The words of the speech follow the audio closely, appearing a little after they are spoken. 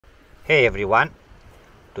Hey everyone!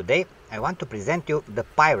 Today I want to present you the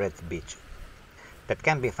Pirates Beach that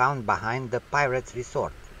can be found behind the Pirates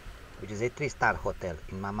Resort, which is a 3-star hotel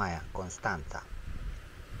in Mamaia, Constanta.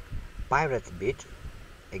 Pirates Beach,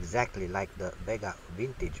 exactly like the Vega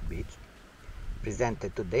Vintage Beach,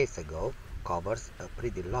 presented 2 days ago, covers a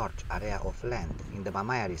pretty large area of land in the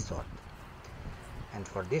Mamaia Resort. And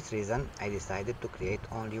for this reason I decided to create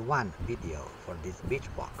only one video for this beach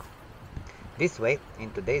walk. This way,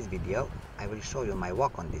 in today's video, I will show you my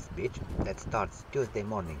walk on this beach that starts Tuesday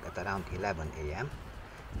morning at around 11 AM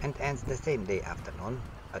and ends the same day afternoon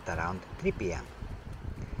at around 3 PM.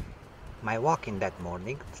 My walk in that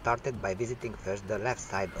morning started by visiting first the left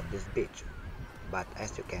side of this beach, but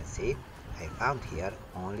as you can see, I found here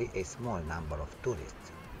only a small number of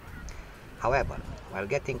tourists. However, while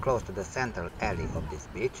getting close to the central alley of this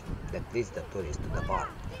beach that leads the tourists to the bar,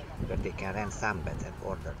 where they can rent sunbeds and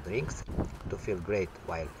order drinks to feel great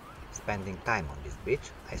while spending time on this beach,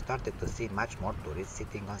 I started to see much more tourists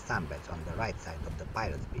sitting on sunbeds on the right side of the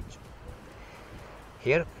Pirates Beach.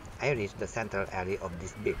 Here, I reached the central alley of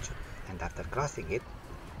this beach, and after crossing it,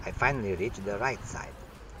 I finally reached the right side,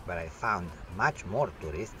 where I found much more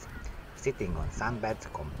tourists sitting on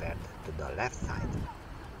sunbeds compared to the left side.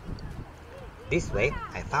 This way,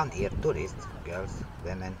 I found here tourists, girls,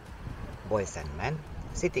 women, boys and men,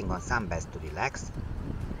 sitting on sunbeds to relax,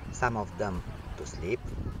 some of them to sleep,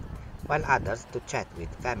 while others to chat with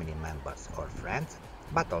family members or friends,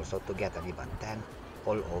 but also to get an even tan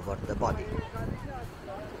all over the body.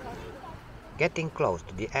 Getting close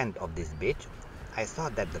to the end of this beach, I saw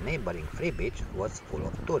that the neighboring free beach was full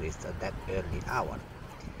of tourists at that early hour.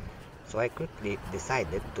 So I quickly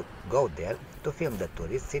decided to go there to film the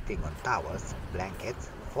tourists sitting on towels, blankets,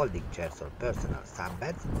 folding chairs or personal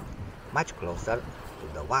sunbeds, much closer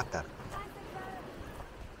to the water.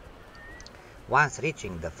 Once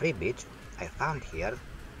reaching the free beach, I found here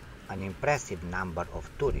an impressive number of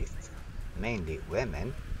tourists, mainly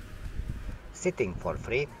women, sitting for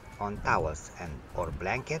free on towels and or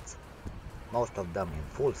blankets, most of them in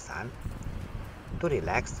full sun, to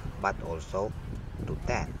relax but also to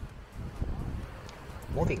tan.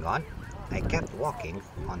 Moving on, I kept walking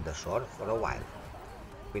on the shore for a while,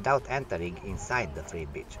 without entering inside the free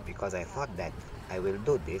beach, because I thought that I will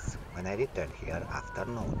do this when I return here after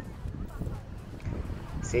noon.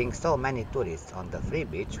 Seeing so many tourists on the free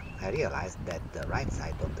beach, I realized that the right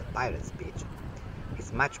side of the Pirates Beach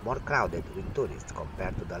is much more crowded with tourists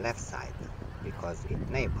compared to the left side, because it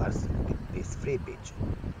neighbors with this free beach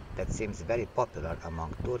that seems very popular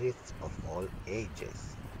among tourists of all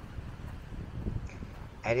ages.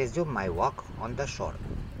 I resumed my walk on the shore,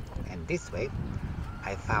 and this way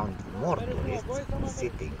I found more tourists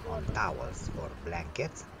sitting on towels or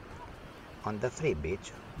blankets on the free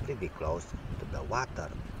beach pretty close to the water.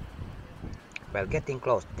 While getting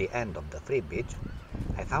close to the end of the free beach,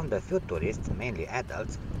 I found a few tourists, mainly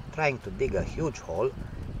adults, trying to dig a huge hole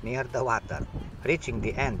near the water. Reaching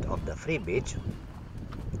the end of the free beach,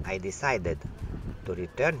 I decided to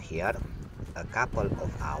return here a couple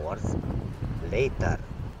of hours later.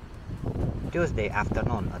 Tuesday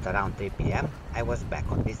afternoon at around 3 PM, I was back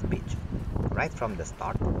on this beach. Right from the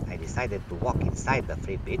start, I decided to walk inside the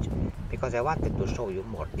free beach because I wanted to show you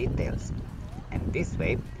more details. And this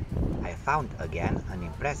way, I found again an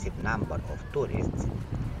impressive number of tourists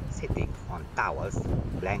sitting on towels,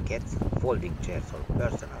 blankets, folding chairs or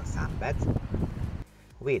personal sunbeds,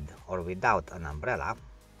 with or without an umbrella,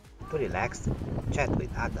 to relax, chat with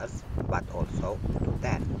others, but also to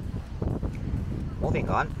tan. Moving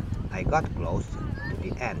on, I got close to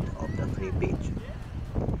the end of the free beach.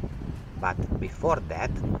 But before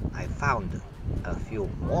that, I found a few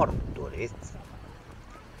more tourists,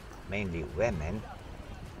 mainly women,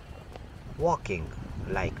 walking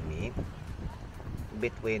like me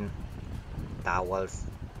between towels,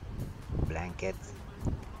 blankets,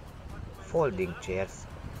 folding chairs,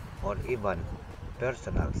 or even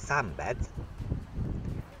personal sunbeds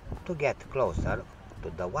to get closer to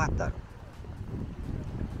the water.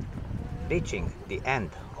 Reaching the end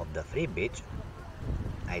of the free beach,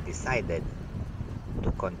 I decided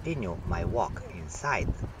to continue my walk inside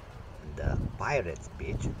the Pirates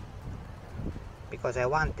Beach because I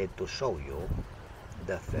wanted to show you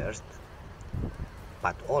the first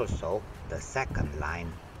but also the second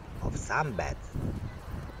line of sunbeds.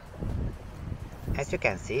 As you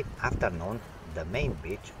can see, after noon the main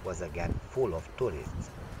beach was again full of tourists,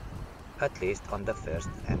 at least on the first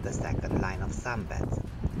and the second line of sunbeds,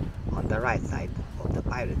 on the right side of the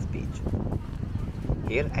Pirates Beach.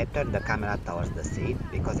 Here I turned the camera towards the sea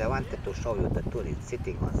because I wanted to show you the tourists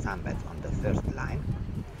sitting on sunbeds on the first line,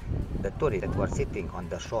 the tourists that were sitting on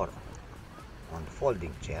the shore on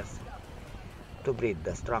folding chairs to breathe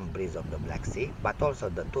the strong breeze of the Black Sea, but also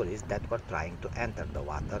the tourists that were trying to enter the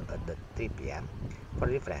water at the 3 p.m. for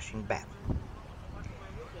a refreshing bath.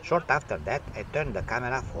 Short after that, I turned the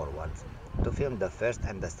camera forwards to film the first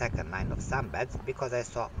and the second line of sunbeds because I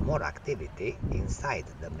saw more activity inside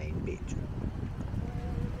the main beach.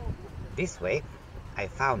 This way, I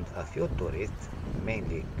found a few tourists,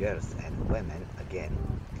 mainly girls and women again,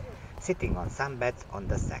 sitting on sunbeds on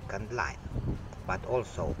the second line, but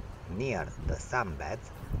also near the sunbeds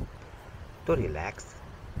to relax,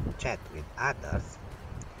 chat with others,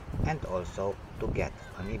 and also to get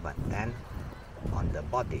an even tan on the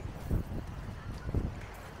body.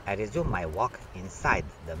 I resumed my walk inside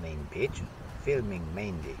the main beach, filming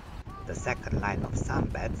mainly the second line of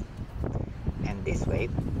sunbeds, and this way,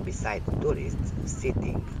 beside tourists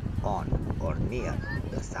sitting on or near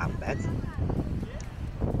the sunbeds,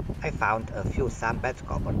 I found a few sunbeds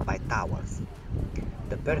covered by towels.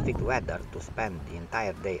 The perfect weather to spend the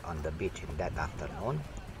entire day on the beach in that afternoon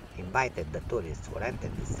invited the tourists who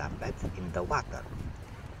rented these sunbeds in the water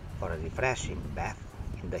for a refreshing bath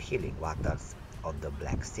in the healing waters of the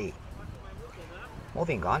Black Sea.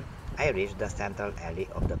 Moving on, I reached the central alley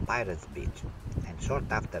of the Pirates Beach, and short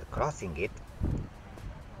after crossing it,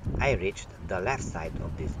 I reached the left side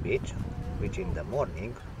of this beach, which in the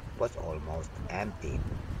morning was almost empty.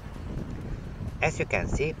 As you can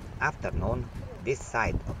see, after noon, this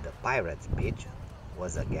side of the Pirates Beach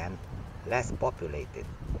was again less populated.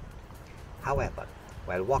 However,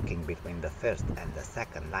 while walking between the first and the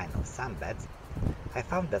second line of sunbeds, I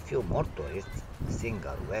found a few more tourists,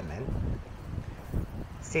 single women,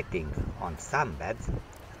 sitting on sunbeds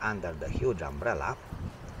under the huge umbrella,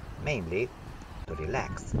 mainly to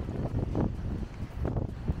relax.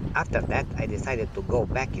 After that, I decided to go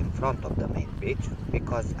back in front of the main beach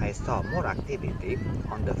because I saw more activity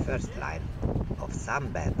on the first line of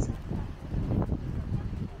sunbeds.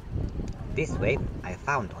 This way, I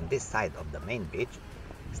found on this side of the main beach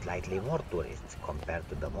slightly more tourists compared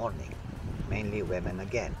to the morning, mainly women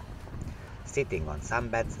again, sitting on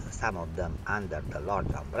sunbeds, some of them under the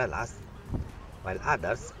large umbrellas, while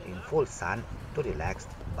others in full sun to relax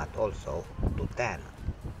but also to tan.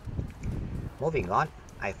 Moving on,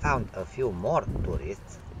 I found a few more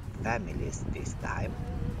tourists, families this time,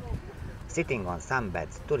 sitting on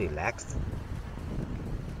sunbeds to relax,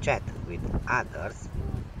 chat with others,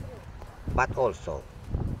 but also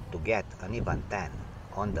to get an even tan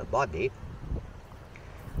on the body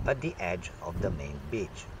at the edge of the main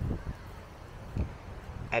beach.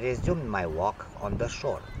 I resumed my walk on the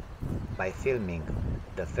shore by filming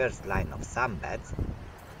the first line of sunbeds,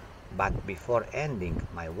 but before ending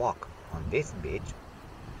my walk on this beach,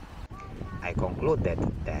 I concluded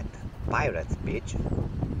that Pirates Beach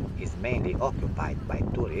is mainly occupied by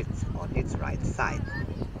tourists on its right side,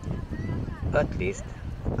 at least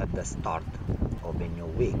at the start of a new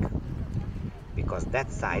week, because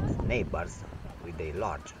that side neighbors with a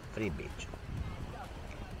large free beach.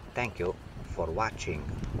 Thank you for watching.